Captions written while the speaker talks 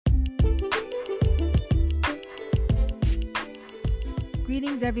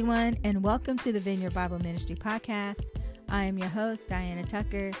Greetings, everyone, and welcome to the Vineyard Bible Ministry Podcast. I am your host, Diana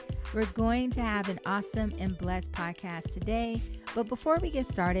Tucker. We're going to have an awesome and blessed podcast today. But before we get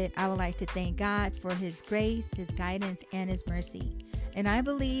started, I would like to thank God for His grace, His guidance, and His mercy. And I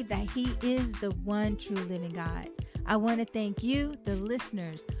believe that He is the one true living God. I want to thank you, the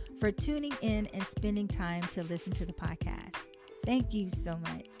listeners, for tuning in and spending time to listen to the podcast. Thank you so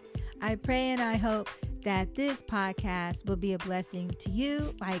much. I pray and I hope that this podcast will be a blessing to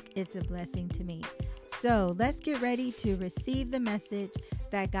you like it's a blessing to me. So let's get ready to receive the message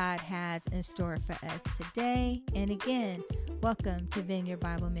that God has in store for us today. And again, welcome to Vineyard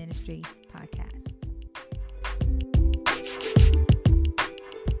Bible Ministry Podcast.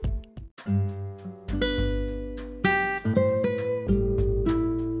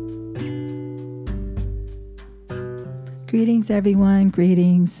 Greetings, everyone.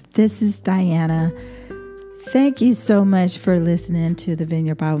 Greetings. This is Diana. Thank you so much for listening to the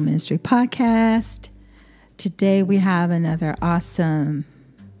Vineyard Bible Ministry Podcast. Today we have another awesome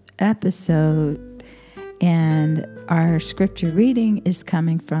episode, and our scripture reading is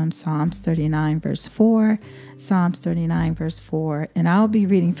coming from Psalms 39, verse 4. Psalms 39, verse 4. And I'll be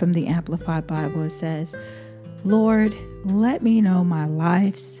reading from the Amplified Bible. It says, "Lord, let me know my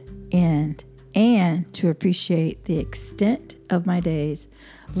life's end, and to appreciate the extent of my days.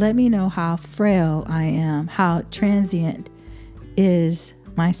 Let me know how frail I am, how transient is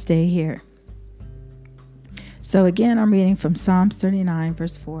my stay here." So again, I'm reading from Psalms 39,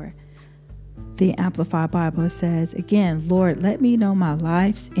 verse 4. The Amplified Bible says, again, "Lord, let me know my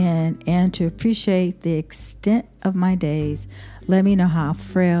life's end, and to appreciate the extent of my days. Let me know how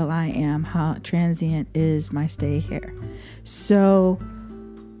frail I am, how transient is my stay here." So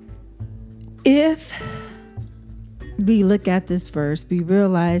if we look at this verse, we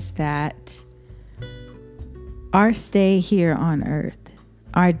realize that our stay here on earth,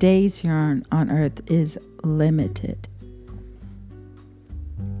 our days here on earth is limited.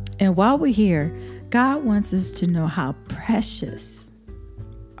 And while we're here, God wants us to know how precious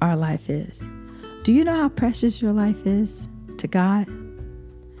our life is. Do you know how precious your life is to God?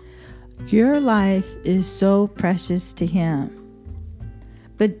 Your life is so precious to Him.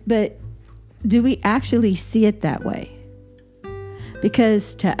 But do we actually see it that way?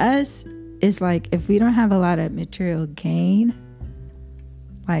 Because to us, it's like if we don't have a lot of material gain,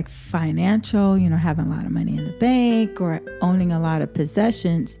 like financial, having a lot of money in the bank or owning a lot of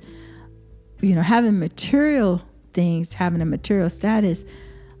possessions, having material things, having a material status,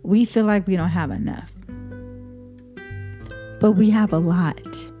 we feel like we don't have enough. But we have a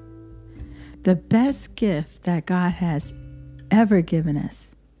lot. The best gift that God has ever given us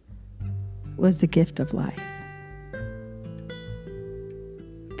was the gift of life.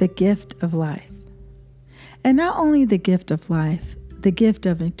 The gift of life. And not only the gift of life, the gift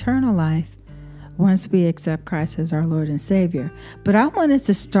of eternal life once we accept Christ as our Lord and Savior. But I want us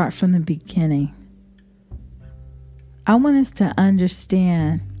to start from the beginning. I want us to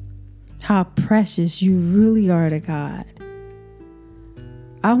understand how precious you really are to God.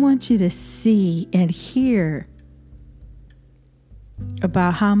 I want you to see and hear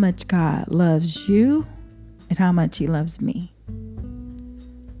about how much God loves you and how much He loves me.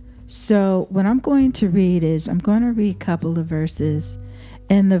 So what I'm going to read is, I'm going to read a couple of verses,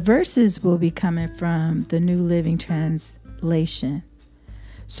 and the verses will be coming from the New Living Translation.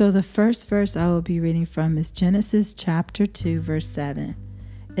 So the first verse I will be reading from is Genesis chapter 2, verse 7.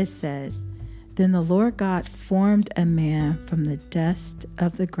 It says, "Then the Lord God formed a man from the dust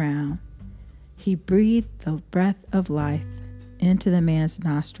of the ground. He breathed the breath of life into the man's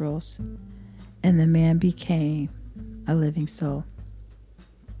nostrils, and the man became a living soul."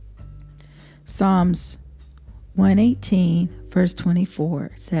 Psalms 118, verse 24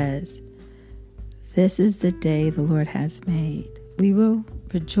 says, "This is the day the Lord has made. We will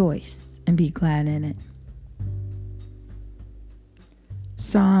rejoice and be glad in it."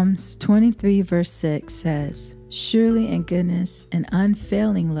 Psalms 23, verse 6 says, "Surely in goodness and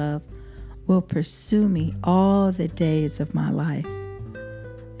unfailing love will pursue me all the days of my life,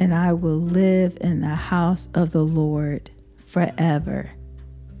 and I will live in the house of the Lord forever."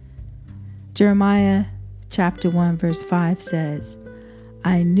 Jeremiah chapter 1, verse 5 says,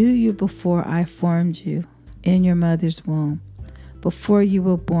 "I knew you before I formed you in your mother's womb. Before you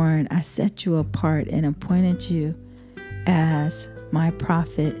were born, I set you apart and appointed you as my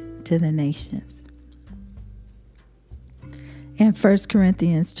prophet to the nations." In 1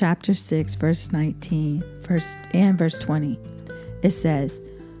 Corinthians chapter 6, verse 19 and verse 20, it says,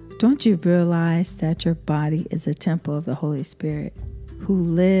 "Don't you realize that your body is a temple of the Holy Spirit who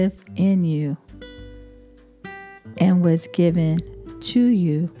live in you and was given to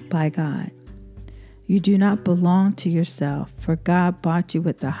you by God. You do not belong to yourself, for God bought you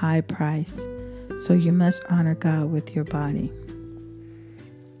with a high price. So you must honor God with your body.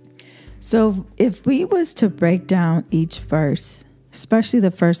 So if we was to break down each verse, especially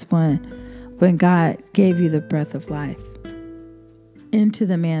the first one, when God gave you the breath of life into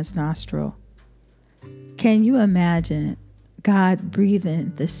the man's nostril, can you imagine God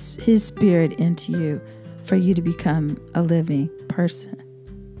breathing his spirit into you for you to become a living person?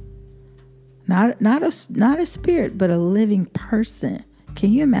 Not a spirit, but a living person.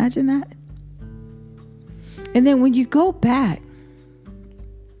 Can you imagine that? And then when you go back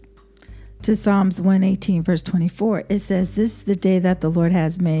to Psalms 118, verse 24, it says, "This is the day that the Lord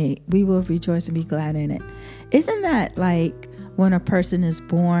has made. We will rejoice and be glad in it." Isn't that like when a person is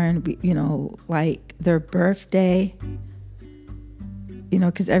born, like their birthday?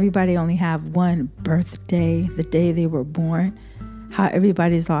 Because everybody only have one birthday, the day they were born. How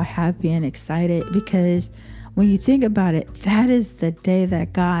everybody's all happy and excited, because when you think about it, that is the day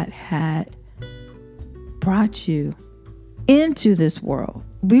that God had brought you into this world.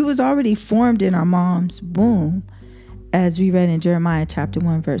 We was already formed in our mom's womb, as we read in Jeremiah chapter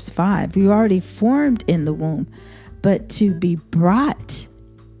 1, verse 5. We were already formed in the womb, but to be brought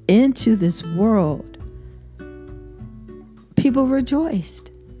into this world, people rejoiced.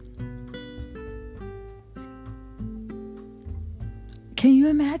 Can you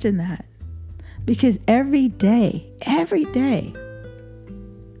imagine that? Because every day,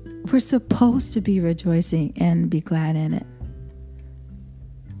 we're supposed to be rejoicing and be glad in it.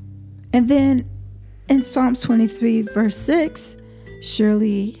 And then in Psalms 23, verse 6,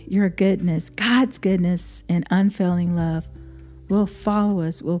 surely your goodness, God's goodness and unfailing love will follow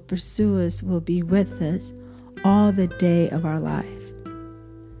us, will pursue us, will be with us all the day of our life.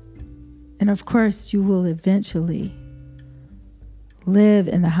 And of course, you will eventually live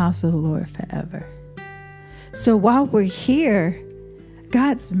in the house of the Lord forever. So while we're here,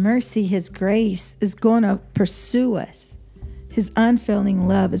 God's mercy, his grace is going to pursue us. His unfailing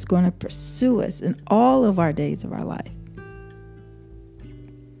love is going to pursue us in all of our days of our life.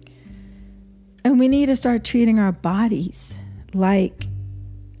 And we need to start treating our bodies like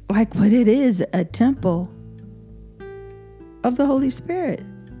what it is, a temple of the Holy Spirit.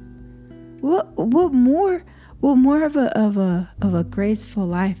 What more of a graceful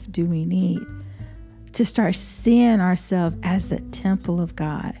life do we need to start seeing ourselves as a temple of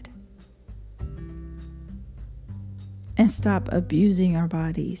God and stop abusing our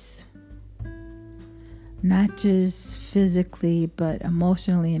bodies, not just physically, but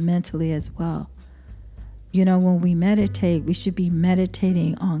emotionally and mentally as well. When we meditate, we should be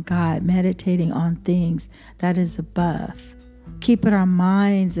meditating on God, meditating on things that is above, keeping our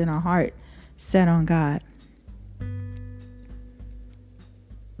minds and our heart set on God.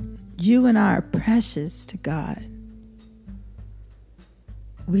 You and I are precious to God.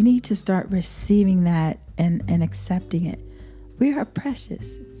 We need to start receiving that and accepting it. We are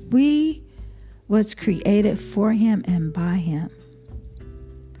precious. We was created for him and by him.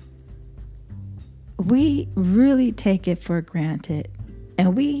 We really take it for granted,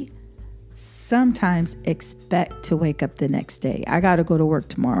 and we sometimes expect to wake up the next day. I got to go to work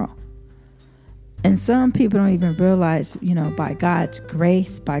tomorrow. And some people don't even realize, by God's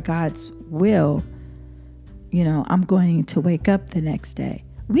grace, by God's will, I'm going to wake up the next day.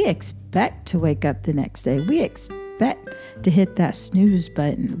 We expect to wake up the next day. We expect to hit that snooze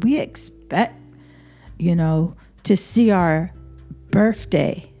button. We expect, to see our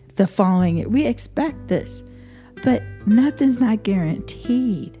birthday the following year. We expect this, but nothing's not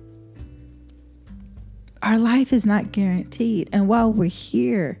guaranteed. Our life is not guaranteed. And while we're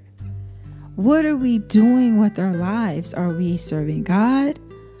here, what are we doing with our lives? Are we serving God?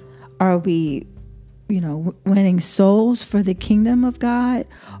 Are we, winning souls for the kingdom of God?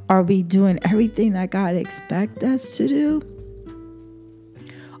 Are we doing everything that God expects us to do?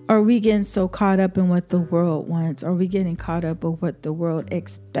 Are we getting so caught up in what the world wants? Are we getting caught up in what the world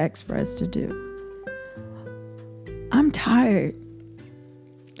expects for us to do? I'm tired.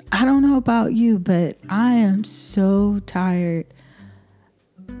 I don't know about you, but I am so tired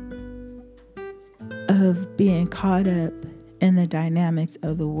of being caught up in the dynamics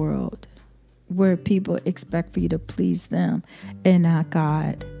of the world, where people expect for you to please them and not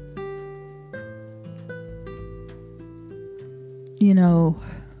God.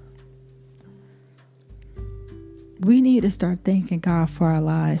 We need to start thanking God for our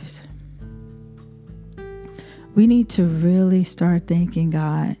lives. We need to really start thanking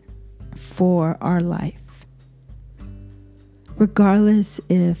God for our life. Regardless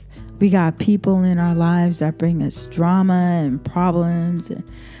if We got people in our lives that bring us drama and problems.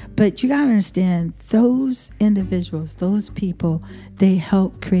 But you got to understand, those individuals, those people, they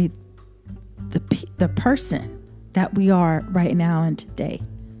help create the person that we are right now and today.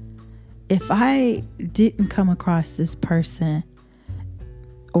 If I didn't come across this person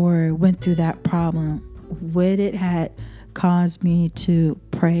or went through that problem, would it have caused me to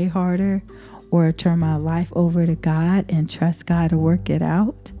pray harder or turn my life over to God and trust God to work it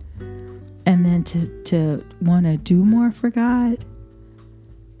out? And then to want to do more for God?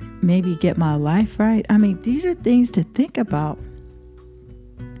 Maybe get my life right? I mean, these are things to think about.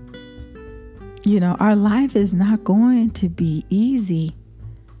 You know, our life is not going to be easy,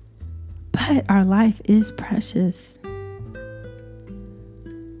 but our life is precious.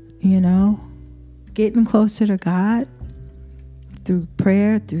 You know, getting closer to God through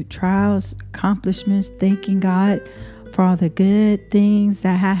prayer, through trials, accomplishments, thanking God for all the good things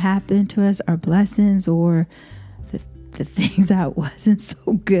that have happened to us, our blessings, or the things that wasn't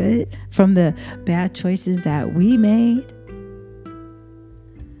so good from the bad choices that we made.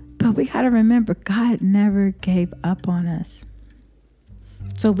 But we got to remember, God never gave up on us.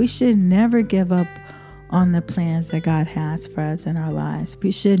 So we should never give up on the plans that God has for us in our lives.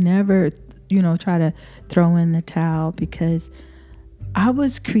 We should never, try to throw in the towel, because I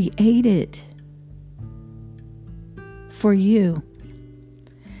was created for you.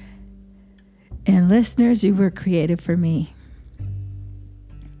 And listeners, you were created for me.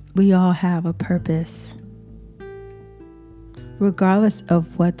 We all have a purpose. Regardless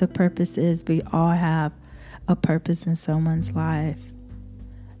of what the purpose is, we all have a purpose in someone's life.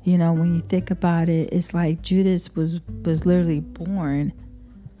 You know, when you think about it, it's like Judas was literally born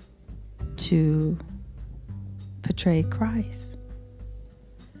to portray Christ.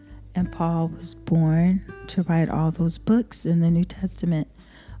 And Paul was born to write all those books in the New Testament.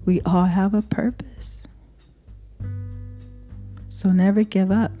 We all have a purpose. So never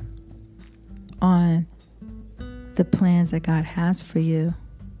give up on the plans that God has for you.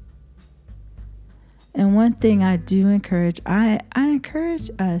 And one thing I do encourage, I encourage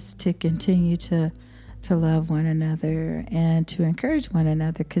us to continue to love one another and to encourage one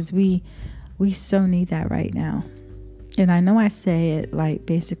another, because we so need that right now. And I know I say it like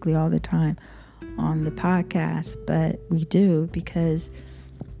basically all the time on the podcast, but we do, because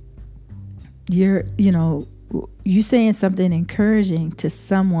you saying something encouraging to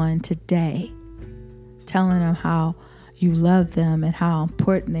someone today, telling them how you love them and how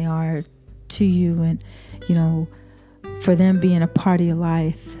important they are to you, and for them being a part of your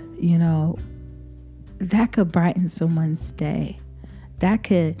life, that could brighten someone's day. That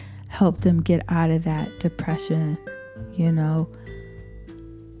could help them get out of that depression,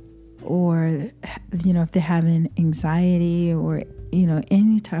 or if they're having anxiety or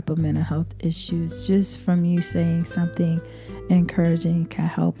any type of mental health issues, just from you saying something encouraging can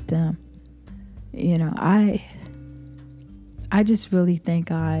help them. I just really thank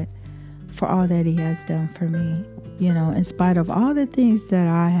God for all that He has done for me, in spite of all the things that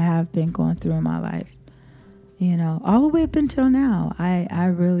I have been going through in my life, all the way up until now. I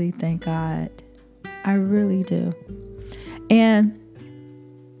really thank God. I really do. And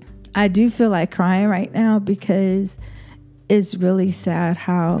I do feel like crying right now, because it's really sad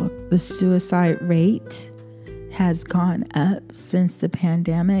how the suicide rate has gone up since the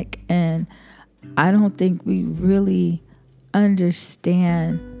pandemic. And I don't think we really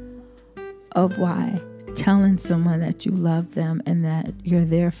understand of why telling someone that you love them and that you're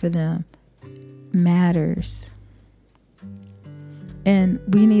there for them matters. And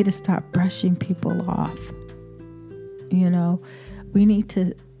we need to stop brushing people off. We need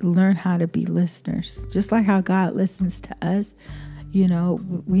to learn how to be listeners. Just like how God listens to us,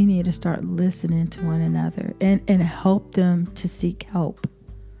 we need to start listening to one another and help them to seek help.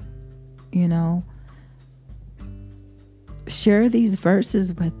 Share these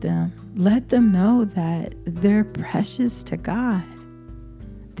verses with them. Let them know that they're precious to God.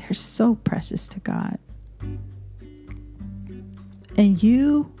 They're so precious to God. And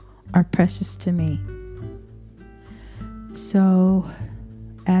you are precious to me. So,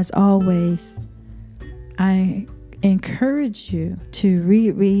 as always, I encourage you to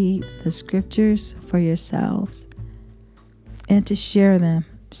reread the scriptures for yourselves and to share them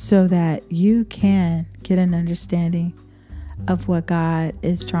so that you can get an understanding of what God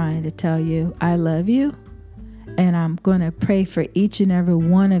is trying to tell you. I love you, and I'm going to pray for each and every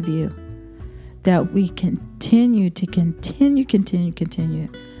one of you that we continue to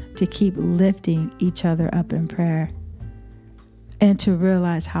keep lifting each other up in prayer, and to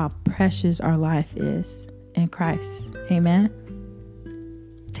realize how precious our life is in Christ. Amen.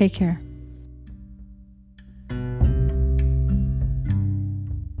 Take care.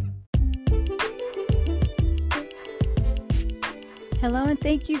 Hello, and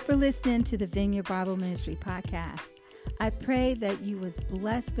thank you for listening to the Vineyard Bible Ministry podcast. I pray that you was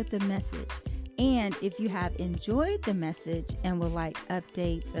blessed with the message. And if you have enjoyed the message and would like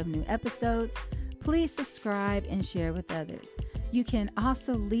updates of new episodes, please subscribe and share with others. You can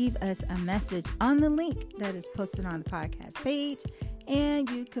also leave us a message on the link that is posted on the podcast page, and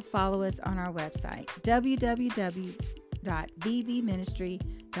you could follow us on our website,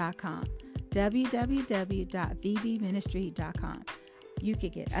 www.vbministry.com, www.vbministry.com. You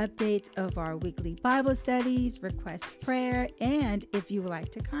could get updates of our weekly Bible studies, request prayer, and if you would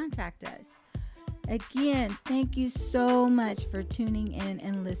like to contact us. Again, thank you so much for tuning in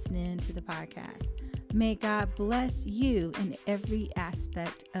and listening to the podcast. May God bless you in every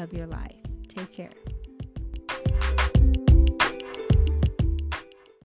aspect of your life. Take care.